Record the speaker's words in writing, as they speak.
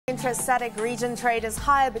Intra-SADC region trade is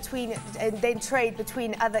higher than trade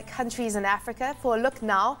between other countries in Africa. For a look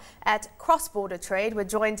now at cross-border trade, we're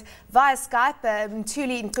joined via Skype,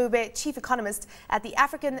 Mthuli Ncube, Chief Economist at the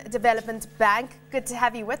African Development Bank. Good to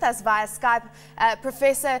have you with us via Skype.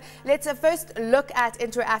 Professor, let's first look at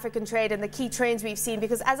intra-African trade and the key trends we've seen,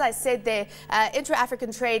 because as I said there,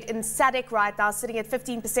 intra-African trade in SADC right now sitting at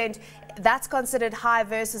 15%. That's considered high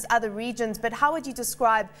versus other regions. But how would you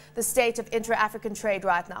describe the state of intra-African trade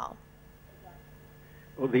right now?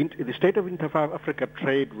 Well, the state of inter-Africa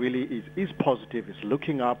trade really is positive. It's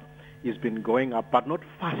looking up. It's been going up, but not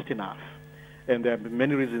fast enough. And there are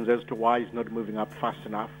many reasons as to why it's not moving up fast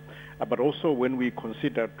enough. But also when we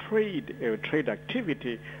consider trade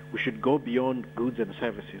activity, we should go beyond goods and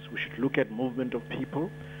services. We should look at movement of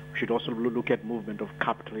people. We should also look at movement of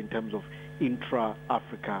capital in terms of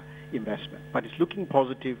intra-Africa investment. But it's looking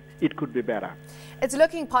positive. It could be better. It's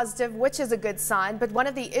looking positive, which is a good sign. But one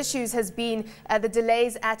of the issues has been the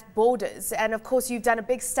delays at borders. And of course, you've done a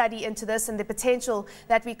big study into this and the potential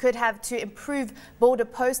that we could have to improve border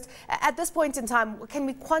post. At this point in time, can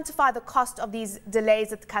we quantify the cost of these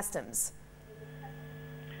delays at customs?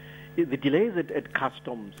 The delays at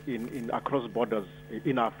customs across borders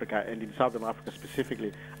in Africa and in Southern Africa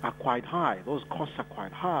specifically are quite high. Those costs are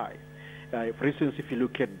quite high. For instance, if you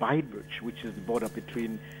look at Beitbridge, which is the border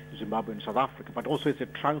between Zimbabwe and South Africa, but also it's a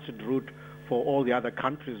transit route for all the other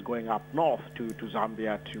countries going up north to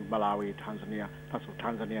Zambia, to Malawi, Tanzania, parts of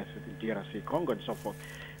Tanzania, the DRC, Congo, and so forth.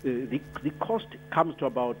 The cost comes to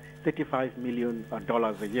about $35 million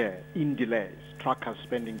a year in delays. Truckers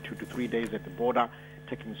spending 2 to 3 days at the border,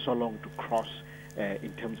 taking so long to cross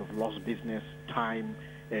in terms of lost business, time.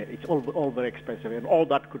 It's all very expensive, and all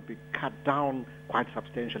that could be cut down quite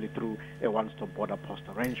substantially through a one-stop border post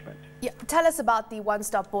arrangement. Yeah, tell us about the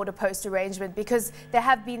one-stop border post arrangement, because there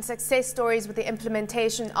have been success stories with the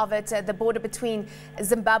implementation of it, the border between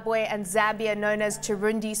Zimbabwe and Zambia, known as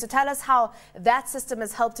Chirundi. So tell us how that system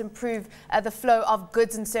has helped improve the flow of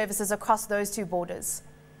goods and services across those two borders.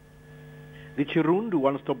 The Chirundi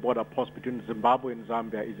one-stop border post between Zimbabwe and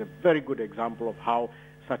Zambia is a very good example of how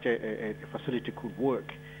such a facility could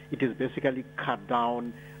work. It has basically cut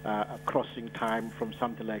down crossing time from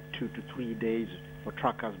something like 2 to 3 days for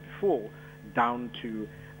truckers before, down to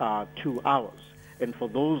 2 hours. And for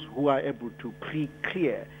those who are able to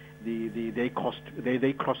pre-clear, they cross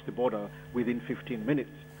the border within 15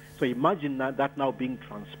 minutes. So imagine that now being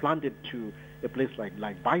transplanted to a place like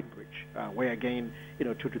Beitbridge, where again,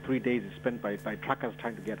 2 to 3 days is spent by truckers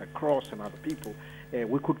trying to get across and other people.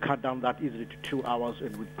 We could cut down that easily to 2 hours,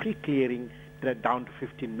 and with pre-clearing that down to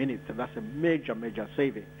 15 minutes, and that's a major, major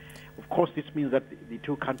saving. Of course, this means that the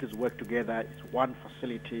two countries work together. It's one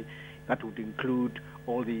facility that would include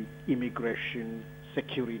all the immigration,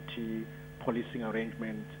 security, policing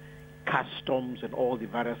arrangements, customs, and all the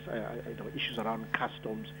various issues around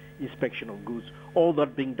customs, inspection of goods, all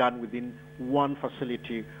that being done within one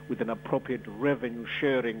facility with an appropriate revenue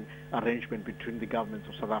sharing arrangement between the governments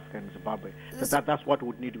of South Africa and Zimbabwe. That's what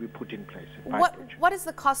would need to be put in place. What is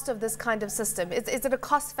the cost of this kind of system? Is it a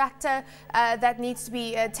cost factor that needs to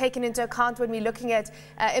be taken into account when we're looking at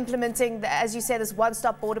implementing, as you say, this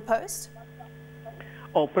one-stop border post?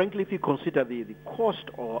 Oh, frankly, if you consider the cost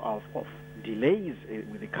of delays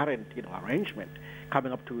with the current arrangement,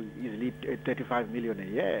 coming up to easily $35 million a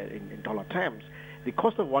year in dollar terms, the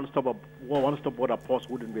cost of one-stop border post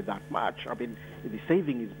wouldn't be that much. I mean, the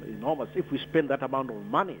saving is enormous. If we spend that amount of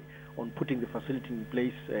money on putting the facility in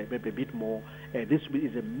place, maybe a bit more, this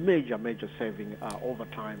is a major, major saving over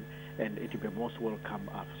time, and it will be a most welcome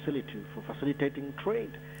facility for facilitating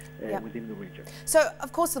trade within the region. So,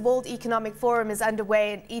 of course, the World Economic Forum is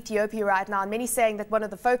underway in Ethiopia right now, and many saying that one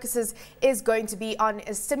of the focuses is going to be on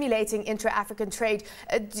stimulating intra-African trade.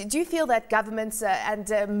 Do you feel that governments and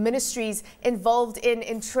ministries involved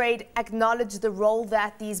in trade acknowledge the role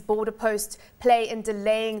that these border posts play in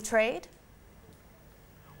delaying trade?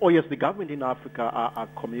 Oh yes, the government in Africa are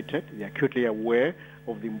committed. They are acutely aware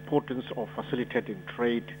of the importance of facilitating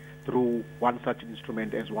trade through one such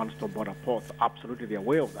instrument as one-stop border post. Absolutely, they're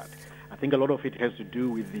aware of that. I think a lot of it has to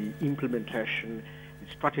do with the implementation,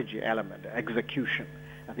 the strategy element, execution.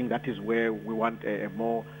 I think that is where we want a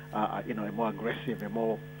more aggressive, a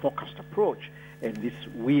more focused approach. And this,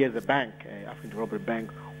 we as a bank, African Development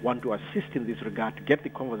Bank, want to assist in this regard to get the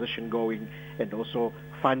conversation going, and also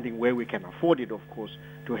funding where we can afford it, of course,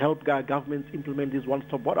 to help governments implement these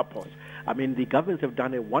one-stop border posts. I mean, the governments have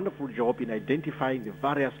done a wonderful job in identifying the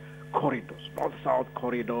various corridors, north-south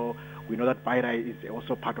corridor. We know that Beira is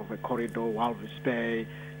also part of a corridor, Walvis Bay.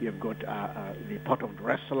 You've got the port of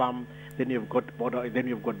Dar es Salaam. Then you've got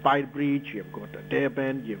Bay Bridge. You've got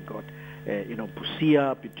Durban. You've got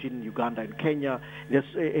Busia between Uganda and Kenya.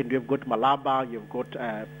 And you've got Malaba. You've got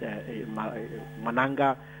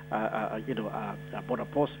Mananga. Border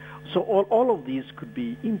posts. So all of these could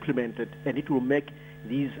be implemented, and it will make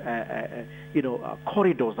these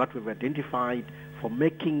corridors that we've identified for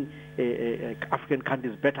making African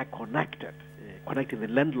countries better connected, connecting the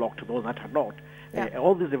landlocked to those that are not. Yeah.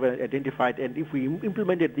 All these have identified, and if we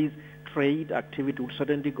implemented these, trade activity will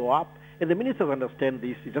certainly go up. And the ministers understand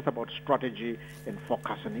this. It's just about strategy and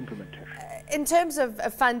focus and implementation. In terms of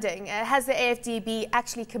funding, has the AFDB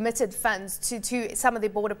actually committed funds to some of the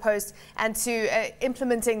border posts and to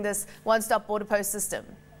implementing this one-stop border post system?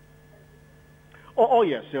 Oh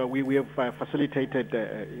yes, we have facilitated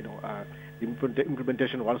the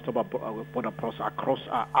implementation of one-stop border posts across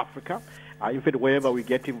Africa. In fact, wherever we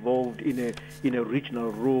get involved in a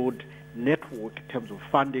regional road network in terms of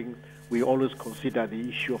funding, we always consider the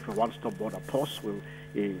issue of a one-stop border post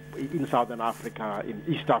in Southern Africa, in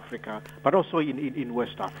East Africa, but also in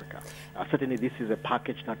West Africa. Certainly this is a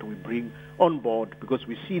package that we bring on board because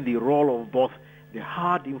we see the role of both the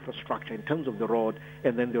hard infrastructure in terms of the road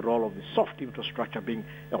and then the role of the soft infrastructure being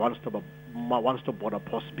a one-stop border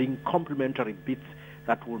post, being complementary bits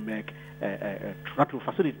that will make that will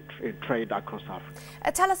facilitate trade across Africa.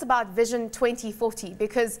 Tell us about Vision 2040,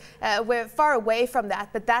 because we're far away from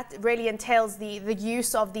that, but that really entails the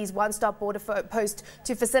use of these one-stop border posts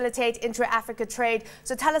to facilitate intra-Africa trade.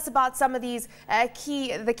 So tell us about some of these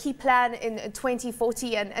the key plan in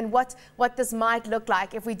 2040 and what this might look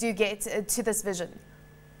like if we do get to this vision.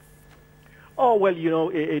 Oh, well,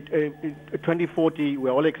 2040,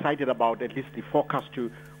 we're all excited about at least the forecast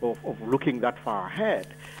of looking that far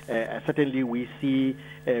ahead. Certainly, we see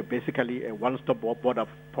basically a one-stop border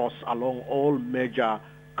post along all major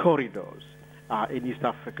corridors in East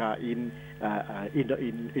Africa, in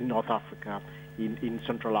North Africa, in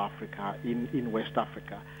Central Africa, in West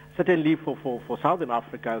Africa. Certainly, for Southern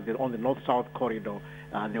Africa, on the North-South corridor,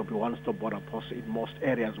 there will be one-stop border posts in most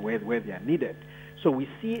areas where they are needed. So we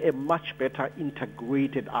see a much better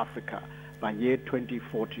integrated Africa by year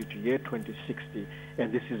 2040 to year 2060,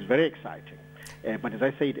 and this is very exciting. But as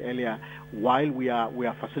I said earlier, while we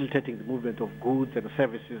are facilitating the movement of goods and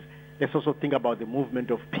services, let's also think about the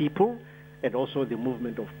movement of people and also the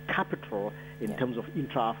movement of capital in terms of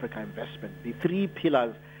intra-Africa investment. The three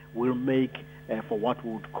pillars will make for what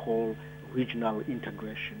we would call regional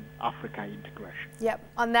integration, Africa integration. Yep.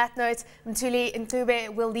 On that note, Mthuli Ncube,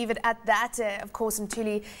 we'll leave it at that. Of course,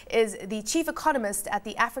 Mthuli is the chief economist at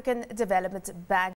the African Development Bank.